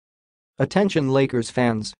Attention Lakers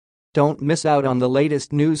fans. Don't miss out on the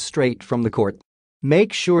latest news straight from the court.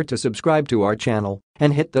 Make sure to subscribe to our channel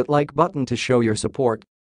and hit that like button to show your support.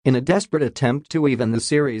 In a desperate attempt to even the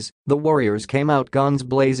series, the Warriors came out guns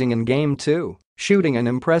blazing in Game 2, shooting an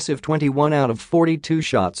impressive 21 out of 42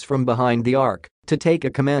 shots from behind the arc to take a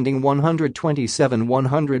commanding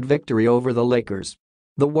 127-100 victory over the Lakers.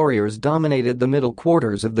 The Warriors dominated the middle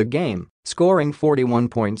quarters of the game, scoring 41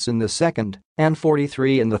 points in the second and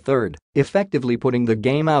 43 in the third, effectively putting the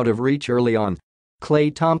game out of reach early on.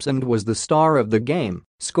 Klay Thompson was the star of the game,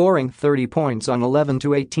 scoring 30 points on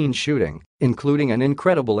 11-18 shooting, including an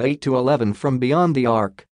incredible 8-11 from beyond the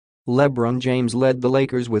arc. LeBron James led the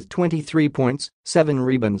Lakers with 23 points, 7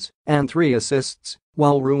 rebounds, and 3 assists,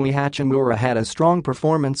 while Rui Hachimura had a strong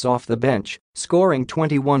performance off the bench, scoring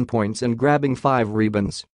 21 points and grabbing 5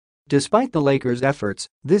 rebounds. Despite the Lakers' efforts,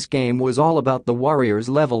 this game was all about the Warriors'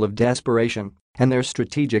 level of desperation and their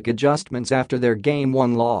strategic adjustments after their Game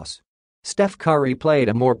 1 loss. Steph Curry played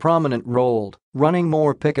a more prominent role, running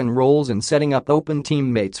more pick and rolls and setting up open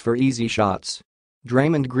teammates for easy shots.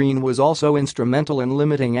 Draymond Green was also instrumental in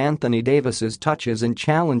limiting Anthony Davis's touches and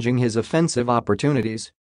challenging his offensive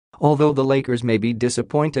opportunities. Although the Lakers may be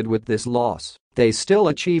disappointed with this loss, they still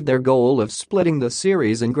achieved their goal of splitting the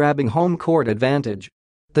series and grabbing home court advantage.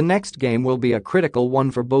 The next game will be a critical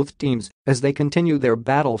one for both teams as they continue their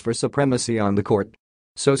battle for supremacy on the court.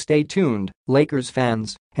 So stay tuned, Lakers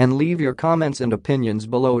fans, and leave your comments and opinions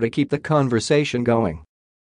below to keep the conversation going.